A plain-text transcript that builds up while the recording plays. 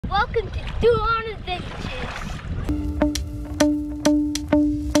Welcome to Do On Adventures.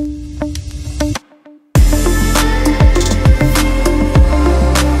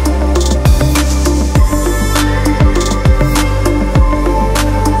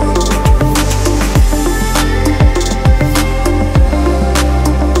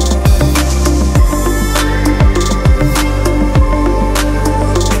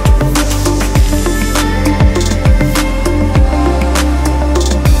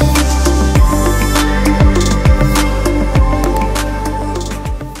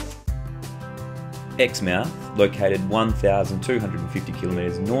 Exmouth, located 1,250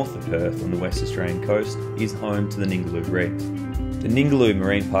 kilometres north of Perth on the West Australian coast, is home to the Ningaloo Reef. The Ningaloo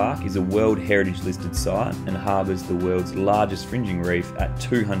Marine Park is a World Heritage listed site and harbours the world's largest fringing reef at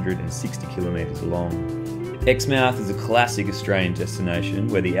 260 kilometres long. Exmouth is a classic Australian destination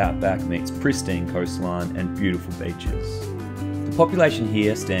where the outback meets pristine coastline and beautiful beaches. The population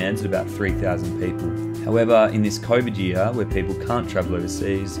here stands at about 3,000 people. However, in this COVID year, where people can't travel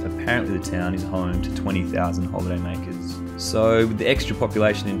overseas, apparently the town is home to 20,000 holidaymakers. So with the extra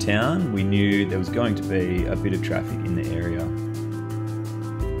population in town, we knew there was going to be a bit of traffic in the area.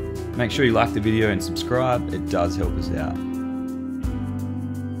 Make sure you like the video and subscribe, it does help us out.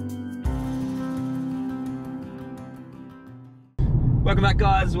 Welcome back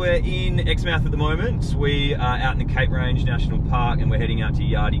guys, we're in Exmouth at the moment. We are out in the Cape Range National Park and we're heading out to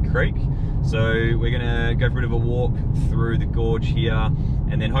Yardie Creek. So we're going to go for a bit of a walk through the gorge here,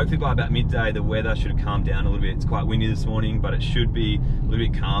 and then hopefully by about midday the weather should have calmed down a little bit. It's quite windy this morning, but it should be a little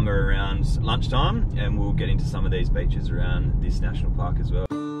bit calmer around lunchtime, and we'll get into some of these beaches around this national park as well.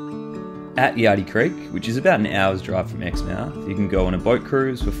 At Yardie Creek, which is about an hour's drive from Exmouth, you can go on a boat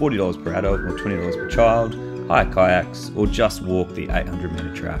cruise for $40 per adult or $20 per child, hire kayaks, or just walk the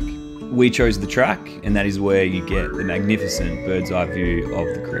 800-metre track. We chose the track, and that is where you get the magnificent bird's eye view of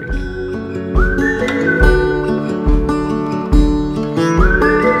the creek.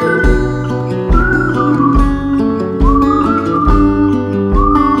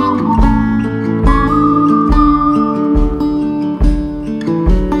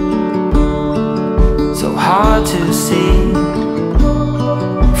 So hard to see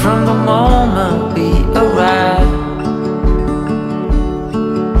from the moment we arrived.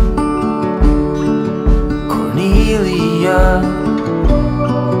 Cornelia,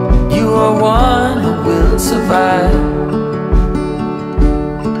 you are one who will survive.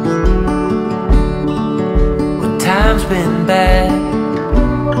 When time's been bad,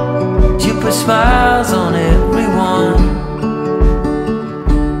 you put smiles on everyone.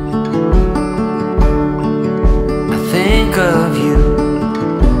 I think of you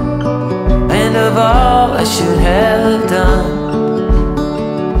and of all I should have done.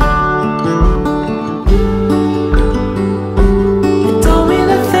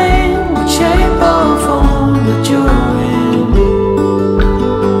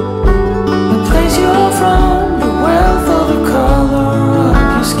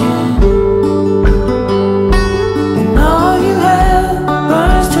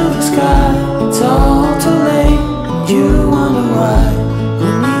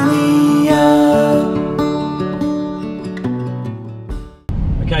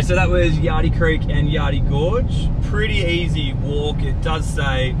 Okay, so that was Yardie Creek and Yardie Gorge. Pretty easy walk. It does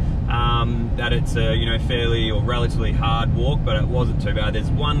say that it's a fairly or relatively hard walk, but it wasn't too bad. There's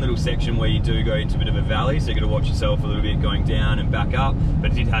one little section where you do go into a bit of a valley, so you've got to watch yourself a little bit going down and back up,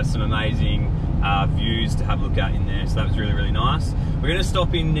 but it did have some amazing views to have a look at in there, so that was really, really nice. We're going to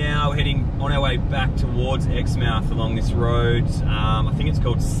stop in now, heading on our way back towards Exmouth along this road. I think it's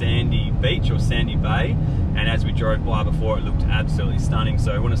called Sandy Beach or Sandy Bay, and as we drove by before it looked absolutely stunning,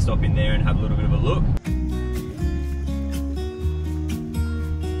 so I want to stop in there and have a little bit of a look.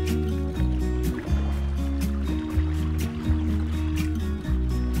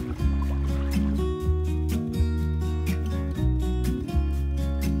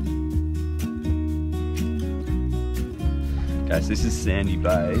 Okay, so this is Sandy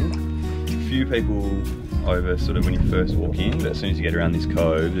Bay. A few people over sort of when you first walk in, but as soon as you get around this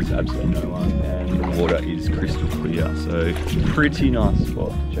cove, there's absolutely no one, and the water is crystal clear. So pretty nice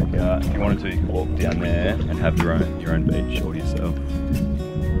spot to check out. If you wanted to, you could walk down there and have your own beach all to yourself.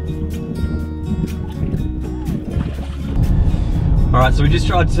 Alright, so we just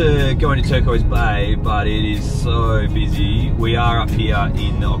tried to go into Turquoise Bay, but it is so busy. We are up here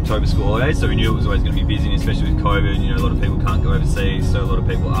in the October school holidays, so we knew it was always going to be busy, especially with COVID. You know, a lot of people can't go overseas, so a lot of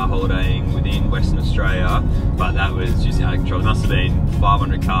people are holidaying within Western Australia, but that was just out of control. There must have been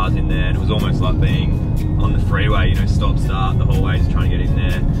 500 cars in there, and it was almost like being on the freeway, you know, stop, start the whole way, just trying to get in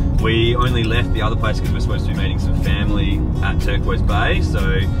there. We only left the other place because we're supposed to be meeting some family at Turquoise Bay,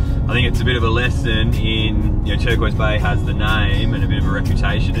 so I think it's a bit of a lesson in, you know, Turquoise Bay has the name and a bit of a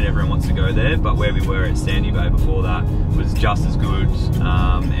reputation and everyone wants to go there, but where we were at Sandy Bay before that was just as good,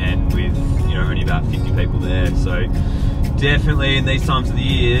 and with, you know, only about 50 people there. So definitely in these times of the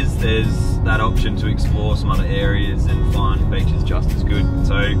years, there's that option to explore some other areas and find beaches just as good.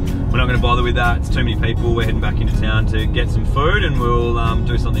 So we're not going to bother with that, it's too many people. We're heading back into town to get some food and we'll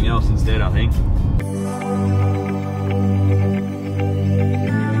do something else instead, I think.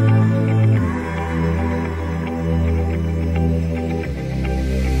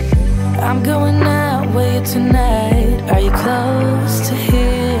 I'm going out with you tonight. Are you close to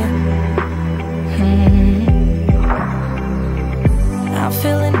here? I'm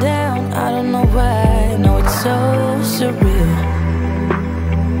feeling down, I don't know why. No, it's so surreal.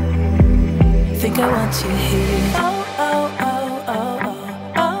 Think I want you here. Oh, oh, oh, oh,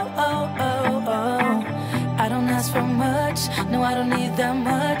 oh, oh, oh, oh. I don't ask for much, no, I don't need that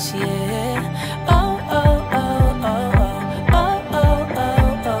much, yeah. Oh, oh, oh, oh, oh.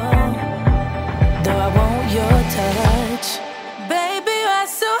 Touch, baby, you're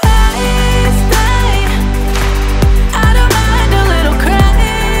so high, stay. I don't mind a little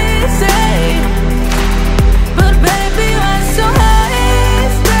crazy, but baby, you're so high,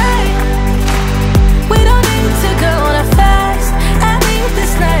 stay. We don't need to go on a fast. I need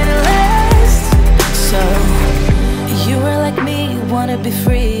this night to last. So you are like me, wanna be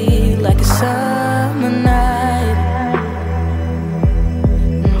free like a summer night.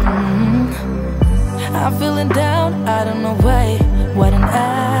 I'm feeling down, I don't know why. What an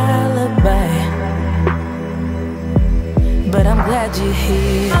alibi. But I'm glad you're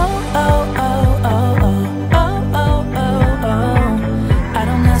here. Oh, oh, oh, oh, oh, oh, oh, oh, oh. I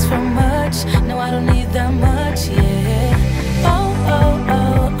don't ask for much, no, I don't need that much, yeah. Oh, oh,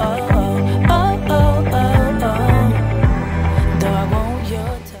 oh, oh, oh, oh, oh, oh. Though I want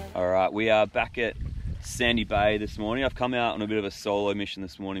your touch. Alright, we are back at Sandy Bay this morning. I've come out on a bit of a solo mission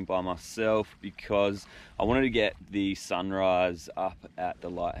this morning by myself because I wanted to get the sunrise up at the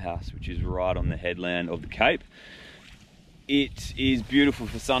lighthouse, which is right on the headland of the Cape. It is beautiful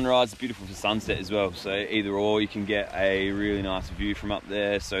for sunrise, it's beautiful for sunset as well, so either or, you can get a really nice view from up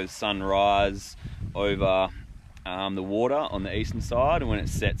there. So sunrise over the water on the eastern side, and when it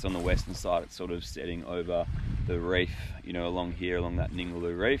sets on the western side, it's sort of setting over the reef, you know, along here, along that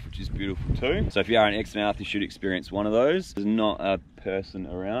Ningaloo Reef, which is beautiful too. So if you are in Exmouth, you should experience one of those. There's not a person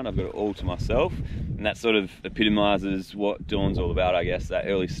around, I've got it all to myself, and that sort of epitomizes what Dawn's all about, I guess, that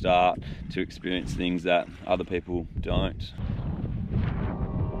early start to experience things that other people don't.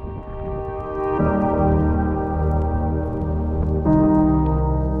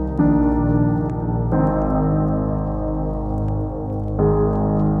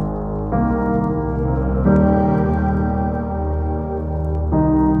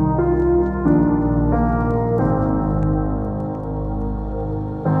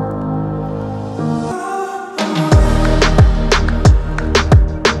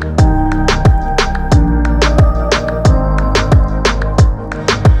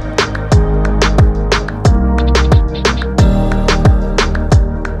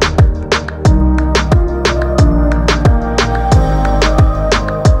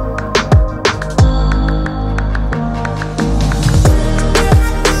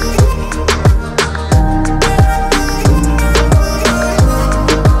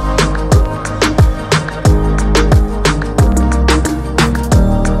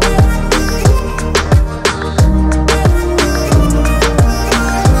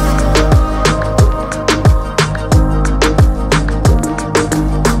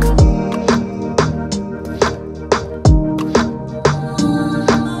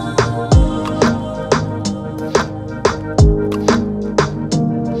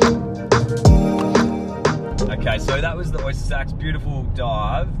 Beautiful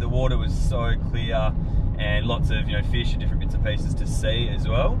dive. The water was so clear and lots of, you know, fish and different bits and pieces to see as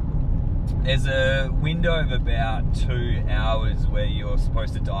well. There's a window of about 2 hours where you're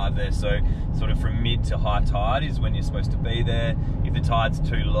supposed to dive there, so sort of from mid to high tide is when you're supposed to be there. If the tide's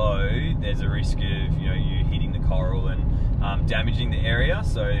too low, there's a risk of, you know, you hitting the coral and damaging the area,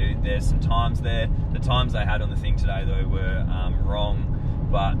 so there's some times there. The times they had on the thing today though were wrong.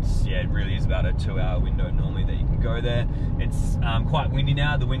 but yeah, it really is about a 2-hour window normally that you can go there. It's quite windy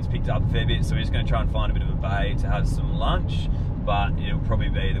now. The wind's picked up a fair bit, so we're just going to try and find a bit of a bay to have some lunch, but it'll probably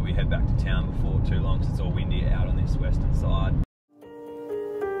be that we head back to town before too long because it's all windy out on this western side.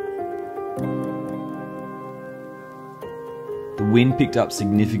 The wind picked up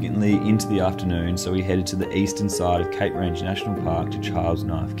significantly into the afternoon, so we headed to the eastern side of Cape Range National Park to Charles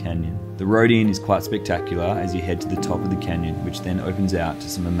Knife Canyon. The road in is quite spectacular as you head to the top of the canyon, which then opens out to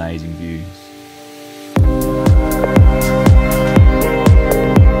some amazing views.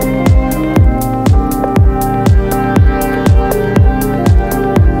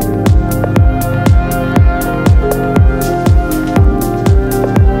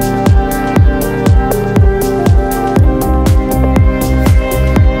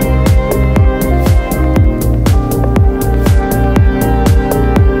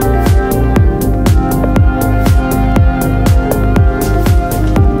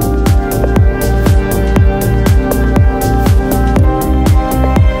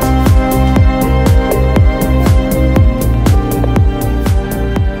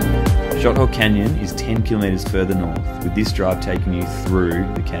 Shothole Canyon is 10 kilometres further north, with this drive taking you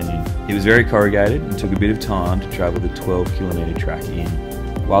through the canyon. It was very corrugated and took a bit of time to travel the 12-kilometre track in.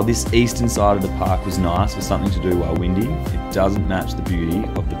 While this eastern side of the park was nice for something to do while windy, it doesn't match the beauty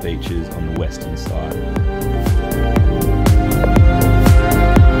of the beaches on the western side.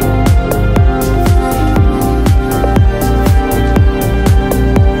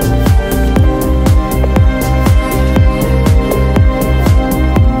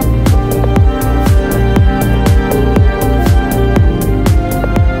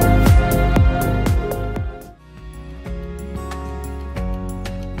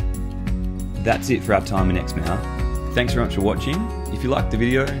 That's it for our time in Exmouth. Thanks very much for watching. If you liked the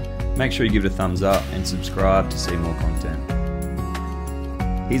video, make sure you give it a thumbs up and subscribe to see more content.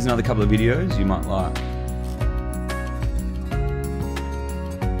 Here's another couple of videos you might like.